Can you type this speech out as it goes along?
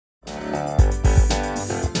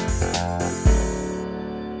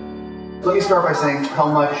Let me start by saying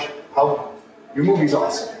how your movie's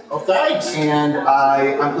awesome. Oh, thanks. And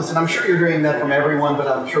listen, I'm sure you're hearing that from everyone, but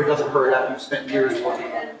I'm sure it doesn't hurt after you've spent years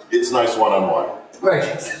working on it. It's nice one-on-one. Right.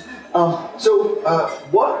 I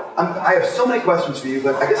have so many questions for you,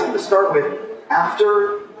 but I guess I'm going to start with,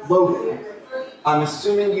 after Logan, I'm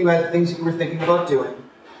assuming you had things that you were thinking about doing.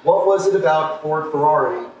 What was it about Ford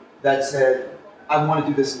Ferrari that said, I want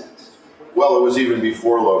to do this next? Well, it was even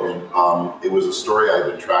before Logan. It was a story I'd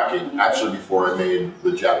been tracking, actually before I made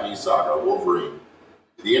the Japanese saga, Wolverine.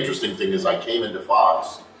 The interesting thing is I came into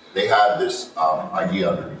Fox. They had this idea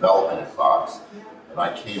under development at Fox, and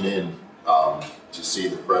I came in to see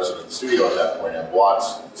the president of the studio at that point, Em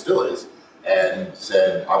Watts, still is, and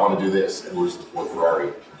said, I want to do this, and it was the Ford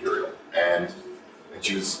Ferrari material. And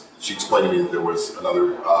she explained to me that there was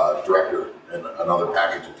another director and another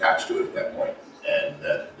package attached to it at that point, and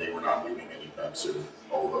that they were not leaving anytime soon,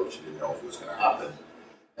 although she didn't know if it was going to happen.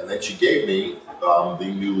 And then she gave me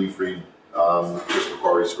the newly freed Chris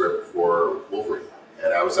McQuarrie script for Wolverine.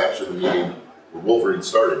 And I was actually the meeting where Wolverine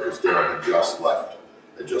started because Damon had just left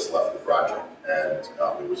the project. And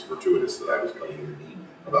it was fortuitous that I was coming in to meet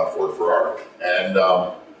about Ford Ferrari. And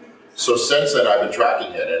so since then I've been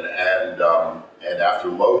tracking it, and after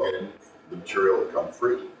Logan, the material had come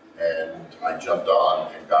free. And I jumped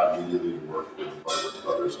on and got immediately to work with the Butterworth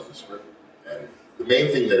brothers on the script. And the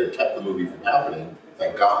main thing that had kept the movie from happening,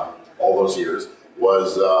 thank God, all those years,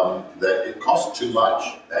 was that it cost too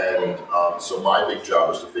much. And so my big job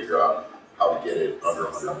was to figure out how to get it under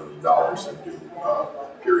 $100 million and do a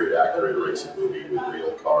period-accurate racing movie with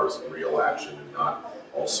real cars and real action and not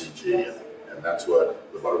all CG. And that's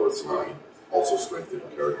what the Butterworths line also strengthened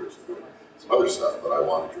characters and doing some other stuff, but I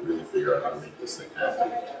wanted to really figure out how to make this thing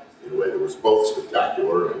happen in a way that was both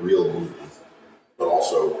spectacular and a real movie, but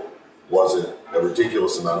also wasn't a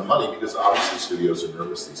ridiculous amount of money, because obviously studios are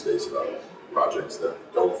nervous these days about projects that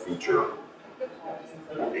don't feature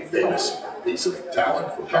a famous piece of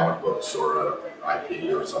talent from comic books or an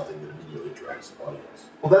IP or something that immediately attracts the audience.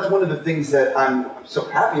 Well, that's one of the things that I'm so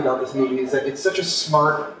happy about this movie, is that it's such a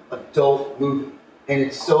smart adult movie, and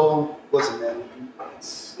it's so, listen man,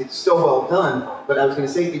 it's so well done, but I was going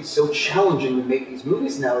to say it's so challenging to make these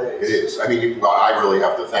movies nowadays. It is. I mean, I really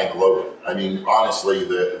have to thank Logan. I mean, honestly,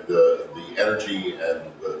 the energy and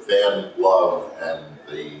the fan love and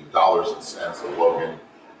the dollars and cents of Logan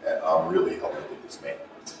really helped me get this made.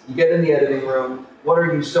 You get in the editing room. What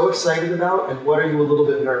are you so excited about, and what are you a little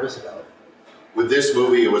bit nervous about? With this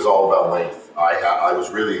movie, it was all about length. I was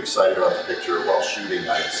really excited about the picture while shooting.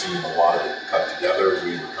 I had seen a lot of it cut together.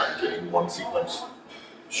 We were kind of getting one sequence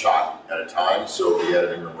shot at a time, so the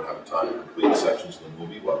editing room would have time to complete sections of the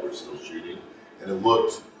movie while we were still shooting. And it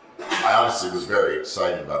looked, I honestly was very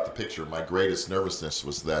excited about the picture. My greatest nervousness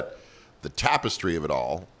was that the tapestry of it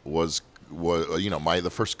all was you know, the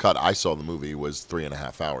first cut I saw of the movie was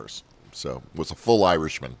 3.5 hours. So it was a full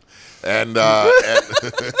Irishman. And,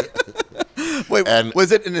 Wait,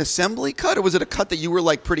 was it an assembly cut, or was it a cut that you were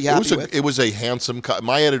like pretty happy with? It was a handsome cut.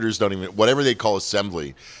 My editors don't even, whatever they call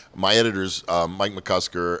assembly, my editors, Mike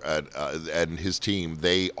McCusker and his team,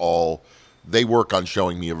 they work on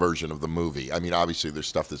showing me a version of the movie. I mean, obviously there's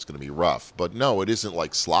stuff that's going to be rough, but no, it isn't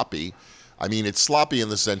like sloppy. I mean, it's sloppy in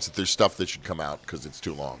the sense that there's stuff that should come out because it's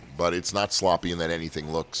too long, but it's not sloppy in that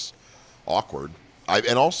anything looks awkward.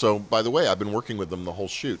 And also, by the way, I've been working with them the whole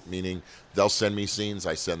shoot, meaning they'll send me scenes,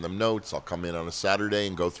 I send them notes, I'll come in on a Saturday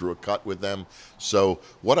and go through a cut with them. So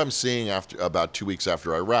what I'm seeing after about 2 weeks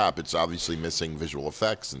after I wrap, it's obviously missing visual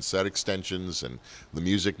effects and set extensions, and the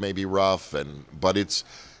music may be rough, but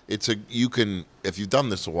you can, if you've done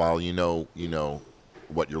this a while, you know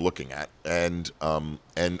what you're looking at. And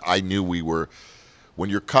I knew when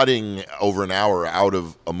you're cutting over an hour out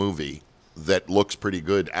of a movie that looks pretty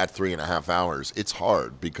good at 3.5 hours, it's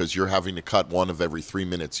hard because you're having to cut one of every 3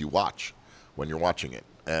 minutes you watch when you're watching it,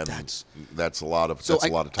 and that's a lot of time.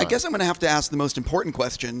 I guess I'm going to have to ask the most important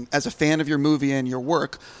question. As a fan of your movie and your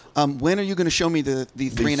work, when are you going to show me the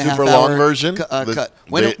 3.5 hour super long version cut?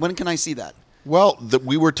 When can I see that? Well,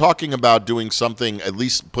 we were talking about doing something, at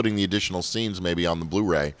least putting the additional scenes maybe on the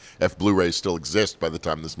Blu-ray, if Blu-rays still exist by the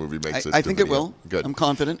time this movie makes it. I think it will. Good. I'm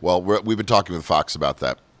confident. Well, we've been talking with Fox about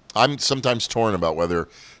that. I'm sometimes torn about whether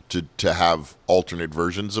to have alternate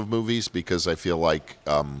versions of movies, because I feel like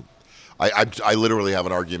I literally have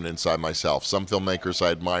an argument inside myself. Some filmmakers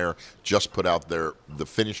I admire just put out the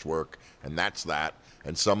finished work, and that's that.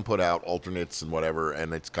 And some put out alternates and whatever,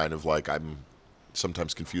 and it's kind of like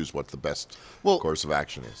sometimes confuse what the best Well, course of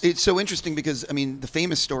action is. It's so interesting because, I mean, the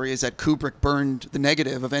famous story is that Kubrick burned the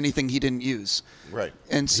negative of anything he didn't use. Right.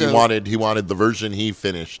 And so he wanted the version he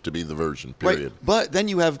finished to be the version, period. Right. But then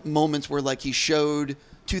you have moments where, like, he showed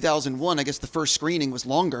 2001, I guess the first screening was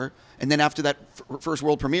longer, and then after that first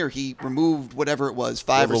world premiere, he removed whatever it was,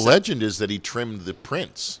 The 7. legend is that he trimmed the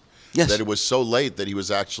prints. Yes. That it was so late that he was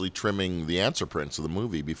actually trimming the answer prints of the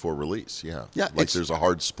movie before release. Yeah. Yeah, Like there's a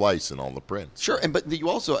hard splice in all the prints. Sure, but you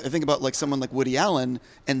also, I think about like someone like Woody Allen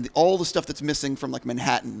and all the stuff that's missing from like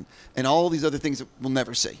Manhattan and all these other things that we'll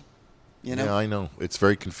never see. You know? Yeah, I know. It's a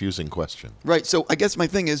very confusing question. Right. So I guess my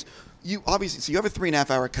thing is, you obviously, so you have a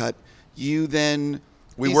 3.5-hour cut. You then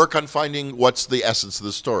We work on finding what's the essence of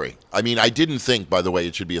the story. I mean, I didn't think, by the way,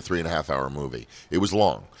 it should be a 3.5-hour movie. It was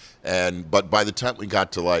long, but by the time we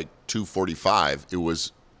got to like 2:45, it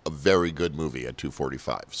was a very good movie at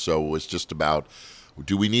 2:45. So it was just about,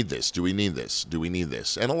 do we need this? Do we need this? Do we need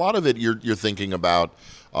this? And a lot of it, you're thinking about.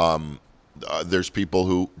 There's people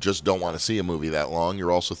who just don't want to see a movie that long.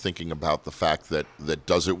 You're also thinking about the fact that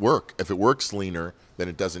does it work? If it works leaner, then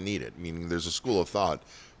it doesn't need it. Meaning, there's a school of thought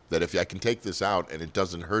that if I can take this out and it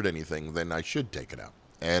doesn't hurt anything, then I should take it out.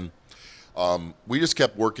 And we just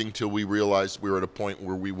kept working till we realized we were at a point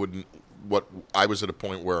where we wouldn't. I was at a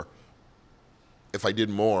point where if I did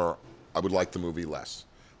more, I would like the movie less.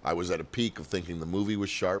 I was at a peak of thinking the movie was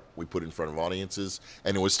sharp. We put it in front of audiences,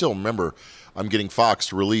 and it was still. Remember, I'm getting Fox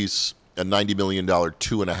to release a $90 million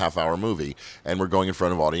 2.5-hour movie, and we're going in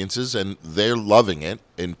front of audiences, and they're loving it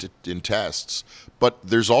in tests. But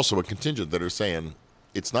there's also a contingent that are saying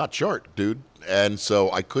it's not short, dude. And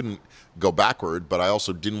so I couldn't go backward, but I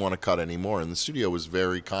also didn't want to cut anymore. And the studio was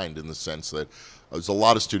very kind in the sense that there's a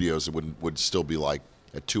lot of studios that would still be like,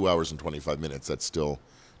 at 2 hours and 25 minutes, that's still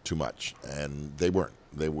too much. And they weren't.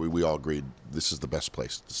 We all agreed this is the best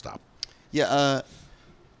place to stop. Yeah,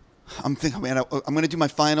 I'm thinking, man, I'm going to do my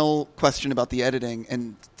final question about the editing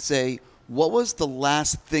and say, what was the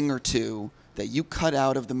last thing or two that you cut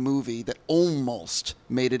out of the movie that almost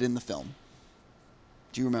made it in the film?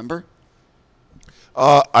 Do you remember?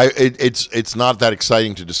 It's not that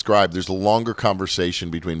exciting to describe. There's a longer conversation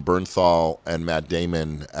between Bernthal and Matt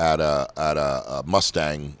Damon at a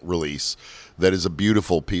Mustang release that is a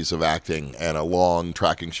beautiful piece of acting and a long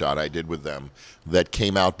tracking shot I did with them that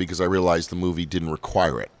came out because I realized the movie didn't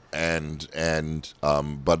require it.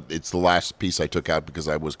 But it's the last piece I took out because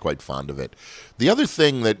I was quite fond of it. The other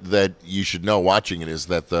thing that you should know watching it is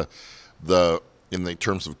that the in the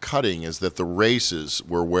terms of cutting is that the races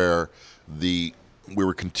were where we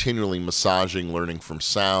were continually massaging, learning from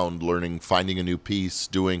sound, finding a new piece,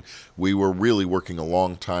 we were really working a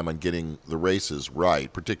long time on getting the races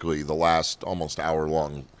right, particularly the last almost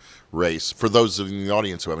hour-long race. For those of you in the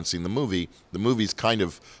audience who haven't seen the movie's kind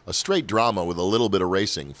of a straight drama with a little bit of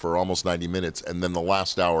racing for almost 90 minutes, and then the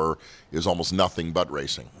last hour is almost nothing but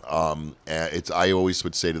racing. I always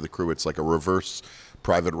would say to the crew, it's like a reverse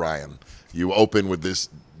Private Ryan. You open with this.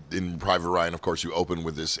 In Private Ryan, of course, you open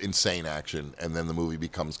with this insane action, and then the movie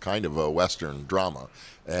becomes kind of a Western drama.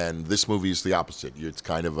 And this movie is the opposite. It's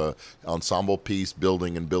kind of a ensemble piece,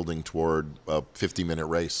 building toward a 50-minute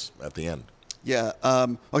race at the end. Yeah.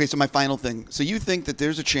 Okay, so my final thing. So you think that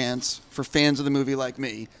there's a chance for fans of the movie like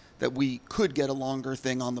me that we could get a longer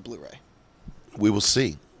thing on the Blu-ray? We will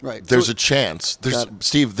see. Right. There's a chance.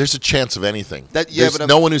 Steve, there's a chance of anything. But there's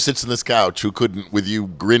no one who sits in this couch who couldn't, with you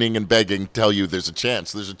grinning and begging, tell you there's a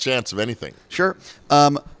chance. There's a chance of anything. Sure.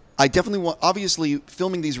 I definitely want, obviously,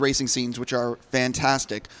 filming these racing scenes, which are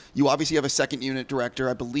fantastic. You obviously have a second unit director.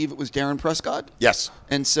 I believe it was Darren Prescott. Yes.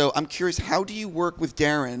 And so I'm curious, how do you work with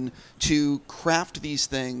Darren to craft these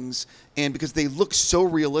things, and because they look so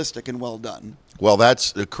realistic and well done? Well,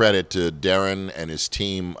 that's a credit to Darren and his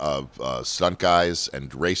team of stunt guys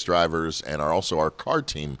and race drivers, and also our car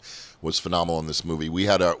team was phenomenal in this movie.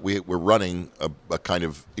 We're running a kind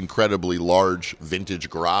of incredibly large vintage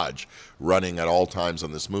garage running at all times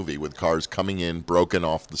on this movie, with cars coming in, broken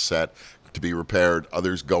off the set to be repaired,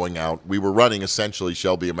 others going out. We were running essentially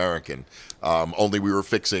Shelby American, only we were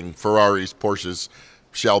fixing Ferraris, Porsches,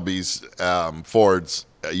 Shelbys, Fords,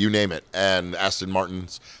 you name it, and Aston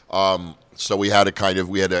Martins. So we had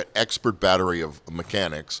an expert battery of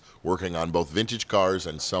mechanics working on both vintage cars,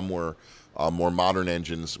 and some were more modern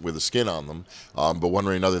engines with a skin on them. But one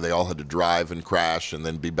way or another, they all had to drive and crash and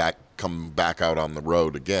then come back out on the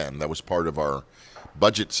road again. That was part of our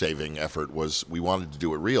budget-saving effort. Was we wanted to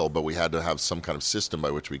do it real, but we had to have some kind of system by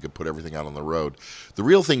which we could put everything out on the road. The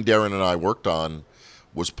real thing Darren and I worked on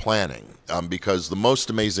was planning, because the most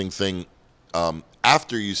amazing thing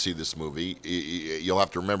After you see this movie, you'll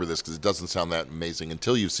have to remember this because it doesn't sound that amazing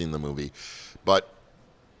until you've seen the movie, but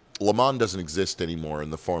Le Mans doesn't exist anymore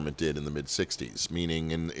in the form it did in the mid-'60s,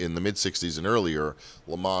 meaning in the mid-'60s and earlier,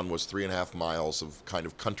 Le Mans was 3.5 miles of kind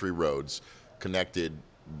of country roads connected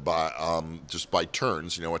by just by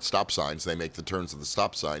turns, at stop signs. They make the turns of the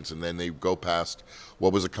stop signs, and then they go past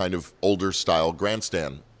what was a kind of older style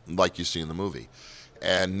grandstand like you see in the movie.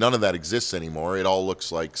 And none of that exists anymore. It all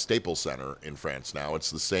looks like Staples Center in France now. It's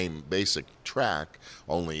the same basic track,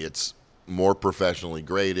 only it's more professionally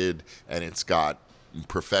graded, and it's got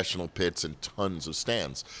professional pits and tons of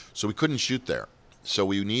stands. So we couldn't shoot there. So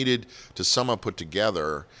we needed to somehow put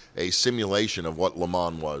together a simulation of what Le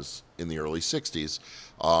Mans was in the early 60s.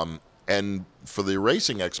 And for the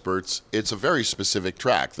racing experts, it's a very specific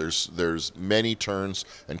track. There's many turns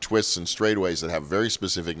and twists and straightaways that have very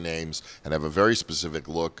specific names and have a very specific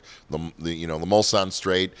look. The Mulsanne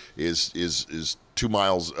Straight is 2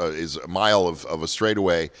 miles is a mile of a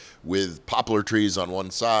straightaway with poplar trees on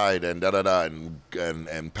one side and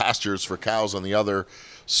and pastures for cows on the other.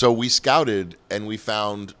 So we scouted and we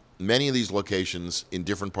found many of these locations in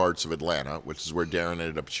different parts of Atlanta, which is where Darren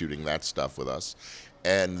ended up shooting that stuff with us.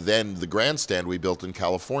 And then the grandstand we built in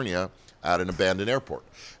California at an abandoned airport.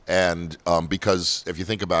 And because if you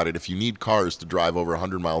think about it, if you need cars to drive over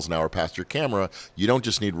 100 miles an hour past your camera, you don't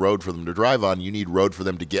just need road for them to drive on, you need road for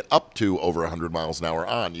them to get up to over 100 miles an hour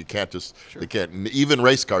on. You can't just, They can't, even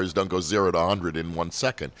race cars don't go 0 to 100 in 1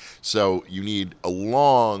 second. So you need a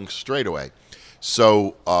long straightaway.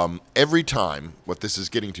 So every time, what this is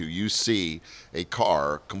getting to, you see a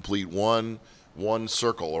car complete one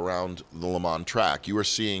circle around the Le Mans track, you are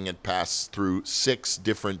seeing it pass through 6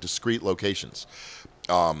 different discrete locations.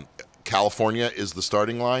 California is the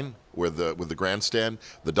starting line with the grandstand.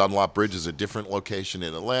 The Dunlop Bridge is a different location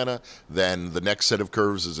in Atlanta. Then the next set of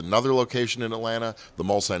curves is another location in Atlanta. The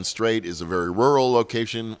Mulsanne Straight is a very rural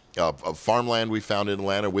location of farmland we found in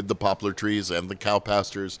Atlanta with the poplar trees and the cow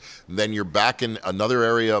pastures. And then you're back in another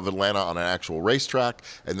area of Atlanta on an actual racetrack,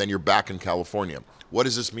 and then you're back in California. What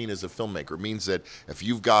does this mean as a filmmaker? It means that if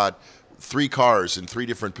you've got 3 cars in 3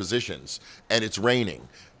 different positions and it's raining,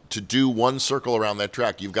 to do 1 circle around that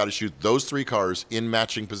track, you've got to shoot those 3 cars in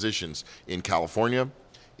matching positions in California,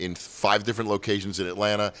 in 5 different locations in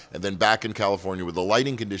Atlanta, and then back in California with the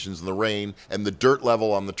lighting conditions and the rain and the dirt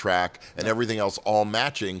level on the track and everything else all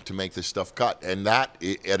matching to make this stuff cut. And that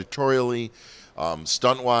editorially,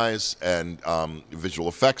 stunt-wise and visual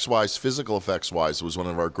effects-wise, physical effects-wise, was one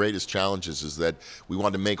of our greatest challenges, is that we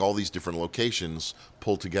wanted to make all these different locations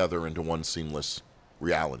pull together into one seamless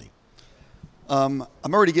reality. I'm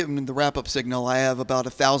already giving the wrap-up signal. I have about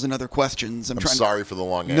 1,000 other questions. I'm sorry for the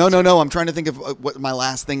long answer. No. I'm trying to think of what my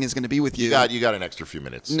last thing is going to be with you. You got an extra few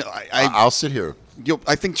minutes. No, I'll sit here.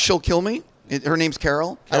 I think she'll kill me. Her name's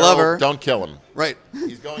Carroll. I Carroll, love her. Don't kill him. Right.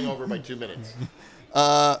 He's going over by 2 minutes.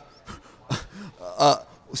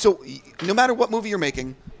 So no matter what movie you're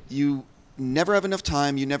making, you never have enough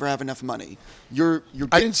time. You never have enough money. I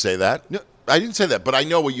didn't say that. No. I didn't say that, but I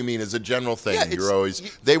know what you mean as a general thing. Yeah,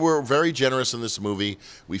 they were very generous in this movie.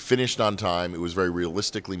 We finished on time. It was very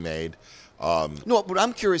realistically made. No, what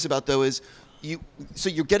I'm curious about though is so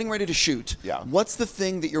you're getting ready to shoot. Yeah. What's the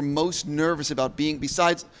thing that you're most nervous about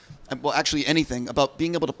besides, well, actually anything, about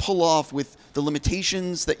being able to pull off with the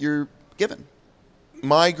limitations that you're given?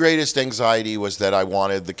 My greatest anxiety was that I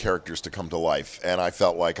wanted the characters to come to life, and I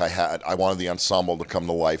felt like I wanted the ensemble to come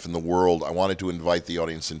to life in the world. I wanted to invite the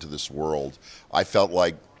audience into this world. I felt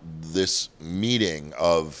like this meeting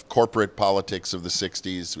of corporate politics of the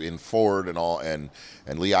 60s in Ford and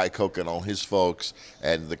Lee Iacocca and all his folks,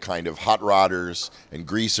 and the kind of hot rodders and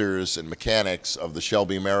greasers and mechanics of the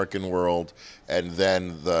Shelby American world, and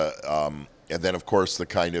then of course the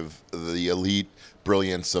kind of the elite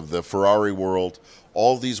brilliance of the Ferrari world.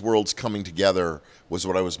 All these worlds coming together was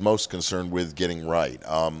what I was most concerned with getting right.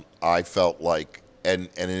 I felt like, and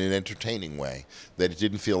in an entertaining way, that it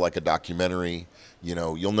didn't feel like a documentary.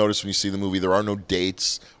 You'll notice when you see the movie, there are no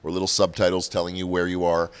dates or little subtitles telling you where you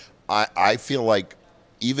are. I feel like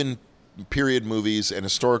even period movies and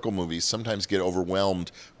historical movies sometimes get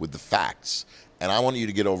overwhelmed with the facts. And I want you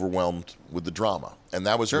to get overwhelmed with the drama. And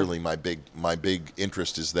that was really my big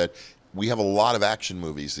interest, is that we have a lot of action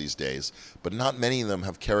movies these days, but not many of them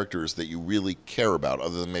have characters that you really care about,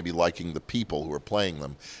 other than maybe liking the people who are playing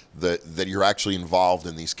them, that you're actually involved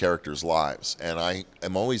in these characters' lives. And I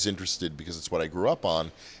am always interested, because it's what I grew up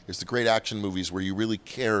on, is the great action movies where you really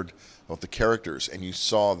cared about the characters and you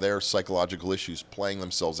saw their psychological issues playing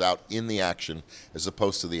themselves out in the action, as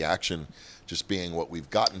opposed to the action just being what we've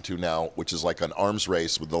gotten to now, which is like an arms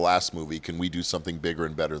race with the last movie. Can we do something bigger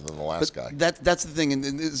and better than the last guy? That's the thing, and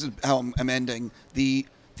this is how I'm ending. The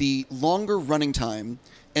longer running time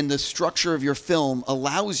and the structure of your film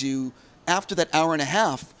allows you, after that hour and a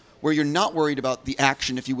half, where you're not worried about the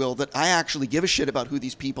action, if you will, that I actually give a shit about who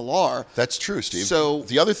these people are. That's true, Steve. So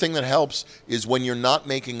the other thing that helps is when you're not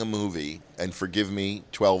making a movie, and forgive me,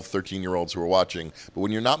 12, 13-year-olds who are watching, but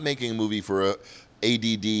when you're not making a movie for a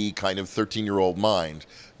ADD kind of 13-year-old mind,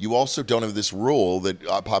 you also don't have this rule that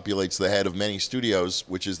populates the head of many studios,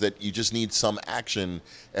 which is that you just need some action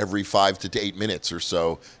every 5 to 8 minutes or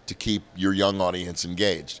so to keep your young audience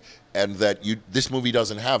engaged. And that this movie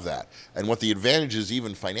doesn't have that. And what the advantage is,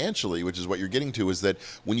 even financially, which is what you're getting to, is that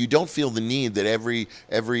when you don't feel the need that every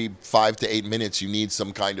 5 to 8 minutes you need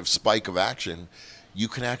some kind of spike of action, you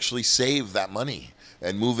can actually save that money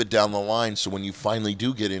and move it down the line. So when you finally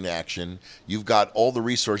do get in action, you've got all the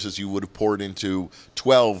resources you would have poured into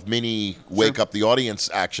 12 mini wake up the audience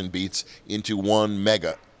action beats into one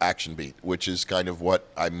mega action beat, which is kind of what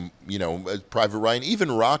I'm, Private Ryan,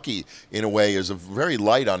 even Rocky in a way is very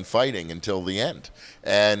light on fighting until the end.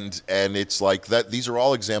 And it's like that. These are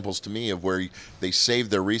all examples to me of where they save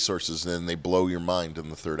their resources and then they blow your mind in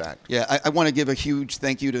the third act. Yeah, I want to give a huge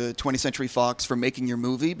thank you to 20th Century Fox for making your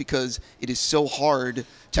movie, because it is so hard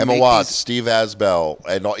to Emma make Watts, these... Steve Asbell,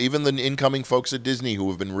 and even the incoming folks at Disney who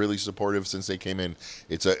have been really supportive since they came in.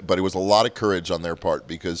 But it was a lot of courage on their part,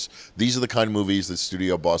 because these are the kind of movies that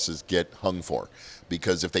studio bosses get hung for.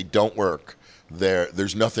 Because if they don't work,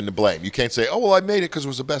 there's nothing to blame. You can't say, oh, well, I made it because it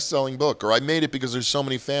was a best-selling book, or I made it because there's so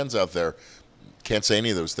many fans out there. Can't say any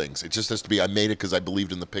of those things. It just has to be, I made it because I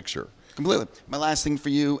believed in the picture. Completely. My last thing for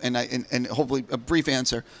you, and hopefully a brief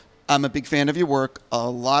answer. I'm a big fan of your work. A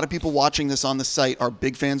lot of people watching this on the site are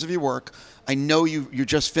big fans of your work. I know you're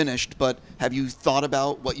just finished, but have you thought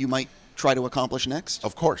about what you might try to accomplish next?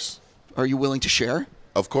 Of course. Are you willing to share?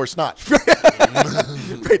 Of course not.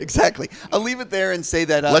 Right, exactly. I'll leave it there and say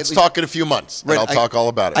that... Let's talk in a few months, and I'll talk all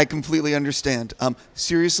about it. I completely understand.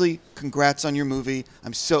 Seriously, congrats on your movie.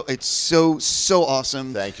 It's so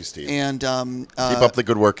awesome. Thank you, Steve. And keep up the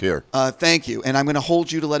good work here. Thank you. And I'm going to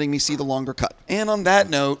hold you to letting me see the longer cut. And on that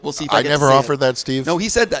note, we'll see if I get never to see offered it. that, Steve. No, he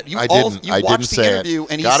said that. I didn't watched say the interview,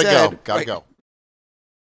 it. and he Gotta said... go. Gotta go.